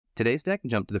Today's deck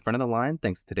jumped to the front of the line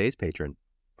thanks to today's patron.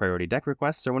 Priority deck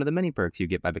requests are one of the many perks you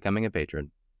get by becoming a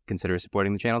patron. Consider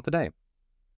supporting the channel today.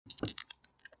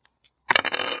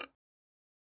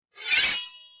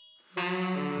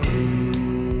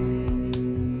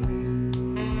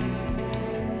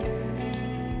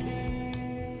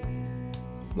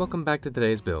 Welcome back to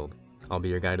today's build. I'll be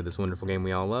your guide to this wonderful game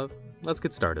we all love. Let's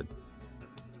get started.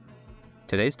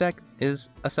 Today's deck is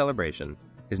a celebration.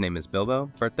 His name is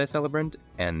Bilbo, birthday celebrant,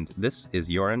 and this is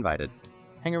You're Invited.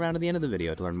 Hang around to the end of the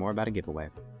video to learn more about a giveaway.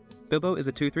 Bilbo is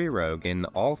a 2/3 rogue in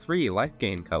all 3 life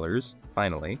gain colors,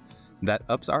 finally, that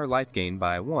ups our life gain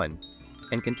by 1,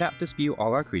 and can tap to spew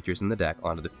all our creatures in the deck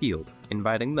onto the field,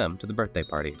 inviting them to the birthday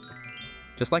party.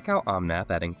 Just like how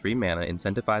Omnath adding 3 mana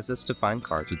incentivizes us to find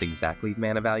cards with exactly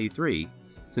mana value 3,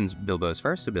 since Bilbo's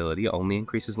first ability only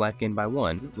increases life gain by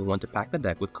 1, we'll want to pack the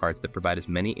deck with cards that provide as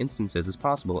many instances as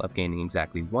possible of gaining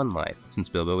exactly 1 life, since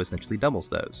Bilbo essentially doubles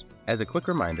those. As a quick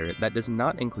reminder, that does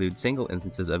not include single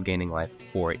instances of gaining life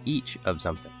for each of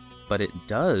something, but it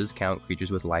does count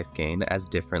creatures with life gain as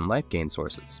different life gain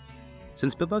sources.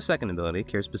 Since Bilbo's second ability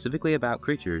cares specifically about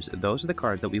creatures, those are the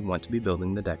cards that we want to be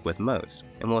building the deck with most,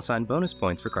 and we'll assign bonus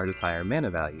points for cards with higher mana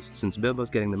values, since Bilbo's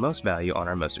getting the most value on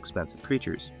our most expensive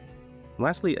creatures.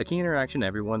 Lastly, a key interaction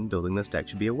everyone building this deck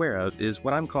should be aware of is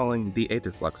what I'm calling the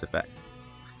Aetherflux effect.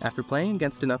 After playing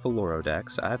against enough Oloro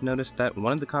decks, I've noticed that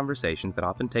one of the conversations that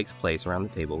often takes place around the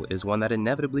table is one that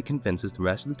inevitably convinces the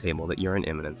rest of the table that you're an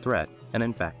imminent threat, and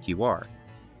in fact you are.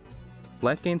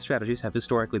 Life gain strategies have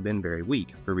historically been very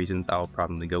weak, for reasons I'll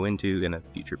probably go into in a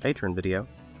future Patreon video,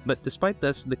 but despite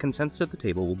this, the consensus at the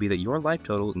table will be that your life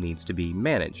total needs to be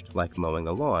managed, like mowing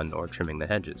a lawn or trimming the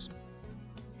hedges.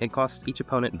 It costs each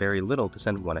opponent very little to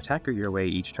send one attacker your way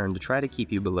each turn to try to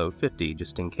keep you below 50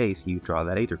 just in case you draw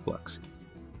that Aetherflux.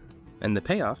 And the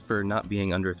payoff for not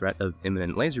being under threat of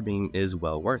imminent laser beam is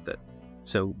well worth it,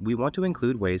 so we want to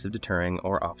include ways of deterring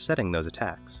or offsetting those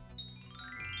attacks.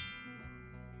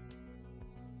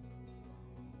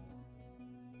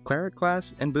 Cleric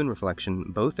class and Boon Reflection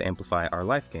both amplify our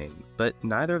life gain, but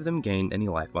neither of them gain any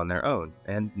life on their own,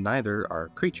 and neither are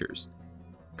creatures.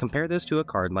 Compare this to a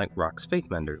card like Rock's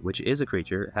Faithmender, which is a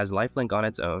creature, has lifelink on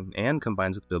its own, and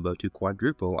combines with Bilbo to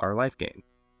quadruple our life gain.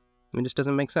 It just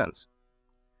doesn't make sense.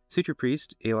 Suture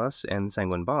Priest, Elas, and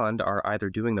Sanguine Bond are either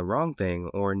doing the wrong thing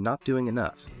or not doing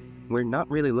enough. We're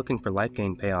not really looking for life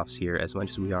gain payoffs here as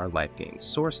much as we are life gain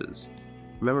sources.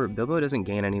 Remember, Bilbo doesn't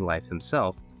gain any life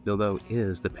himself, Bilbo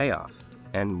is the payoff,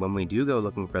 and when we do go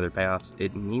looking for other payoffs,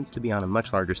 it needs to be on a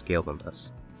much larger scale than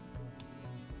this.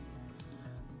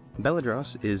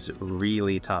 Beledros is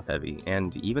really top-heavy,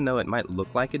 and even though it might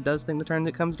look like it does things the turn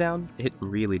that comes down, it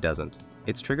really doesn't.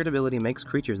 Its triggered ability makes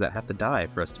creatures that have to die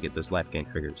for us to get those life gain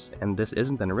triggers, and this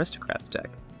isn't an Aristocrats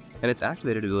deck, and its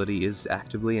activated ability is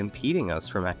actively impeding us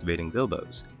from activating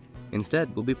Bilbo's.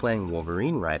 Instead, we'll be playing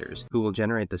Wolverine Riders, who will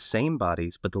generate the same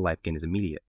bodies, but the life gain is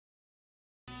immediate.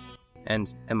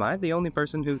 And am I the only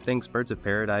person who thinks Birds of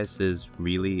Paradise is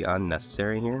really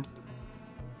unnecessary here?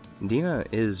 Dina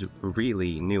is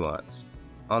really nuanced.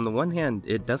 On the one hand,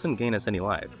 it doesn't gain us any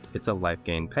life, it's a life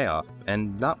gain payoff,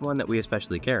 and not one that we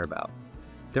especially care about.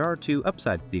 There are 2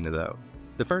 upsides to Dina though.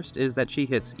 The first is that she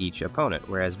hits each opponent,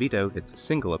 whereas Vito hits a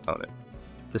single opponent.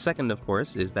 The second, of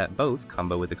course, is that both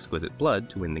combo with Exquisite Blood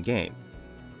to win the game.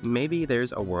 Maybe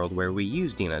there's a world where we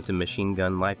use Dina to machine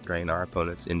gun life drain our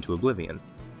opponents into oblivion.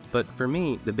 But for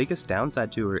me, the biggest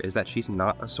downside to her is that she's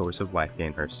not a source of life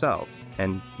gain herself,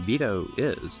 and Vito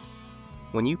is.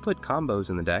 When you put combos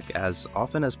in the deck, as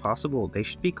often as possible, they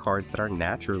should be cards that are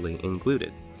naturally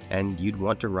included, and you'd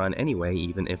want to run anyway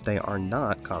even if they are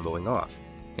not comboing off,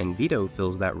 and Vito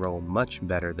fills that role much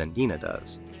better than Dina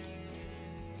does.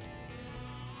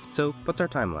 So what's our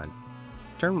timeline?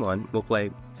 Turn 1, we'll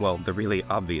play, well, the really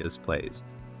obvious plays.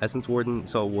 Essence Warden,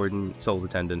 Soul Warden, Soul's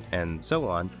Attendant, and so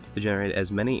on, to generate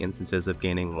as many instances of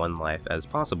gaining 1 life as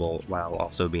possible while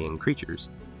also being creatures,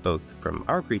 both from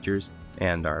our creatures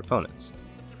and our opponents.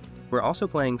 We're also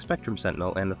playing Spectrum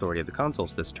Sentinel and Authority of the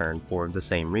Consuls this turn for the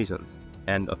same reasons,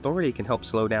 and Authority can help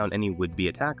slow down any would-be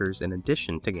attackers in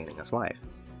addition to gaining us life.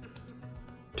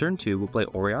 Turn 2 we'll play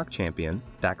Auriok Champion,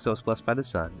 Daxos Blessed by the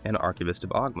Sun, and Archivist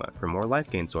of Ogma for more life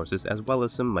gain sources as well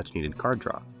as some much-needed card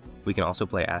draw. We can also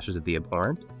play Ashes of the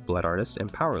Abhorrent, Blood Artist,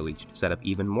 and Power Leech to set up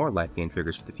even more life gain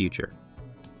triggers for the future.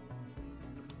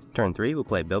 Turn 3 we'll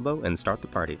play Bilbo and start the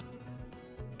party.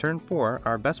 Turn 4,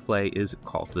 our best play is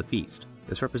Call to the Feast.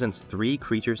 This represents 3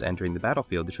 creatures entering the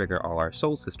battlefield to trigger all our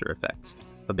Soul Sister effects,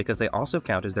 but because they also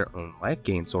count as their own life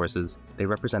gain sources, they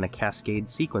represent a cascade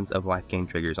sequence of life gain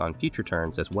triggers on future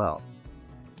turns as well.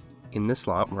 In this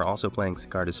slot, we're also playing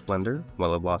Sigarda's Splendor,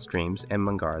 Well of Lost Dreams, and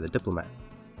Mangara the Diplomat.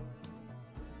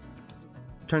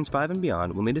 Turns 5 and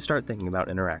beyond, we'll need to start thinking about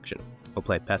interaction. We'll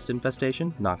play Pest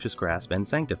Infestation, Noxious Grasp, and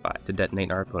Sanctify to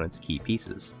detonate our opponent's key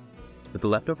pieces. With the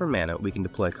leftover mana, we can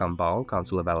deploy Kambal,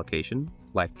 Consul of Allocation,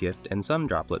 Life Gift, and Sun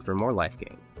Droplet for more life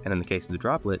gain, and in the case of the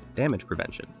Droplet, damage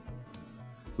prevention.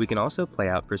 We can also play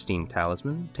out Pristine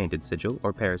Talisman, Tainted Sigil,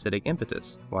 or Parasitic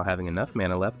Impetus, while having enough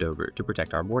mana left over to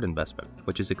protect our board investment,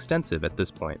 which is extensive at this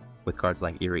point, with cards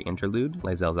like Eerie Interlude,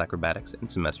 Lae'zel's Acrobatics, and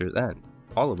Semester's End,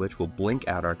 all of which will blink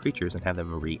out our creatures and have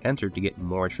them re-enter to get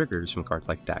more triggers from cards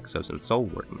like Daxos and Soul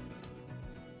Warden.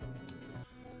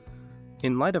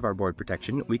 In light of our board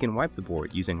protection, we can wipe the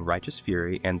board using Righteous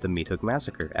Fury and the Meathook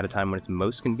Massacre at a time when it's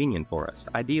most convenient for us,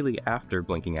 ideally after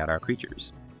blinking out our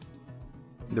creatures.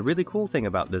 The really cool thing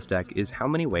about this deck is how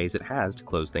many ways it has to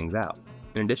close things out.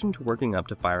 In addition to working up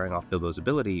to firing off Bilbo's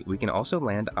ability, we can also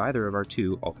land either of our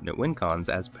 2 alternate win cons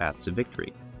as paths to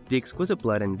victory. The Exquisite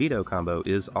Blood and Veto combo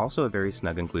is also a very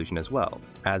snug inclusion as well,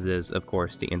 as is, of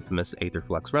course, the infamous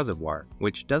Aetherflux Reservoir,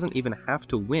 which doesn't even have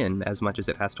to win as much as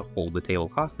it has to hold the table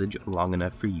hostage long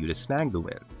enough for you to snag the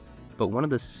win. But one of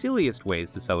the silliest ways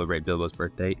to celebrate Bilbo's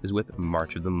birthday is with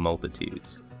March of the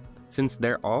Multitudes. Since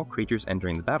they're all creatures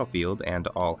entering the battlefield and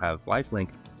all have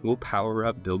lifelink, we'll power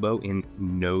up Bilbo in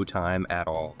no time at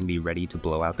all and be ready to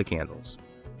blow out the candles.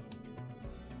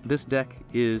 This deck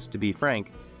is, to be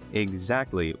frank,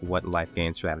 exactly what life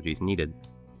gain strategies needed.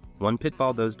 One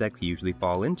pitfall those decks usually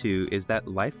fall into is that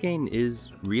life gain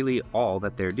is really all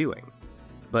that they're doing.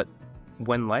 But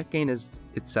when life gain is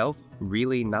itself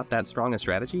really not that strong a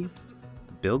strategy,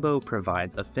 Bilbo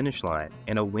provides a finish line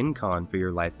and a win con for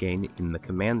your life gain in the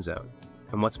command zone.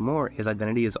 And what's more, his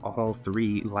identity is all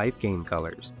 3 life gain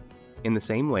colors. In the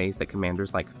same ways that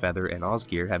commanders like Feather and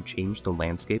Osgir have changed the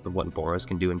landscape of what Boros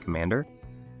can do in Commander,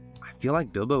 I feel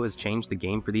like Bilbo has changed the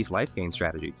game for these life gain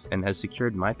strategies and has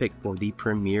secured my pick for the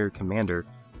premier commander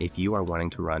if you are wanting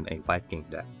to run a life gain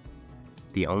deck.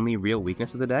 The only real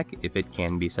weakness of the deck, if it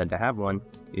can be said to have one,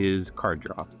 is card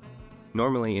draw.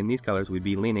 Normally in these colors we'd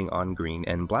be leaning on green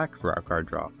and black for our card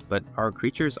draw, but our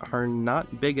creatures are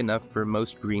not big enough for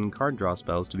most green card draw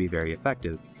spells to be very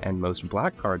effective, and most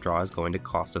black card draw is going to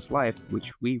cost us life,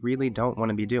 which we really don't want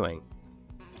to be doing.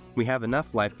 We have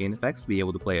enough life gain effects to be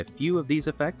able to play a few of these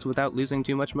effects without losing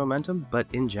too much momentum, but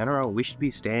in general we should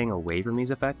be staying away from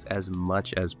these effects as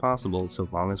much as possible so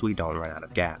long as we don't run out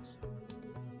of gas.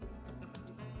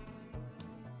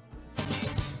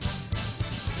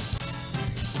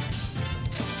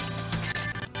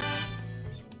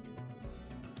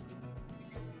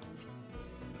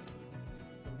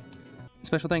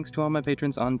 Special thanks to all my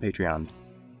patrons on Patreon.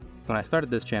 When I started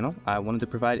this channel, I wanted to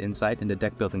provide insight into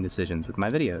deck building decisions with my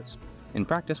videos. In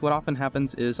practice, what often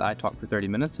happens is I talk for 30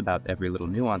 minutes about every little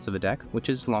nuance of a deck, which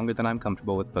is longer than I'm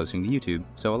comfortable with posting to YouTube,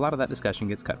 so a lot of that discussion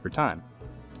gets cut for time.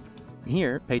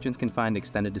 Here, patrons can find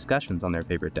extended discussions on their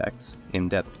favorite decks,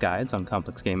 in-depth guides on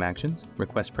complex game actions,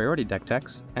 request priority deck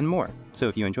techs, and more. So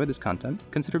if you enjoy this content,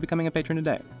 consider becoming a patron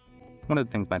today. One of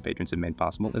the things my patrons have made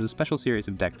possible is a special series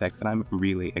of deck techs that I'm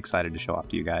really excited to show off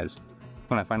to you guys.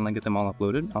 When I finally get them all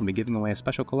uploaded, I'll be giving away a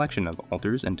special collection of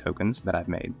altars and tokens that I've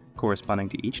made, corresponding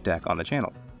to each deck on the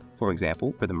channel. For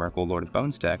example, for the Merkle Lord of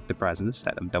Bones deck, the prize is a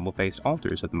set of double-faced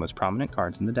altars of the most prominent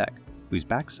cards in the deck, whose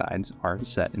backsides are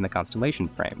set in the constellation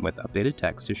frame with updated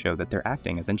text to show that they're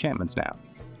acting as enchantments now.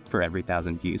 For every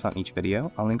 1,000 views on each video,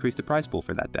 I'll increase the prize pool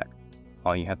for that deck.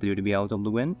 All you have to do to be eligible to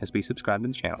win is be subscribed to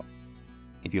the channel.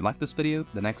 If you like this video,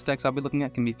 the next decks I'll be looking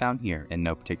at can be found here in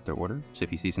no particular order, so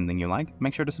if you see something you like,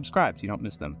 make sure to subscribe so you don't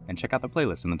miss them, and check out the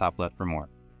playlist in the top left for more.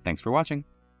 Thanks for watching!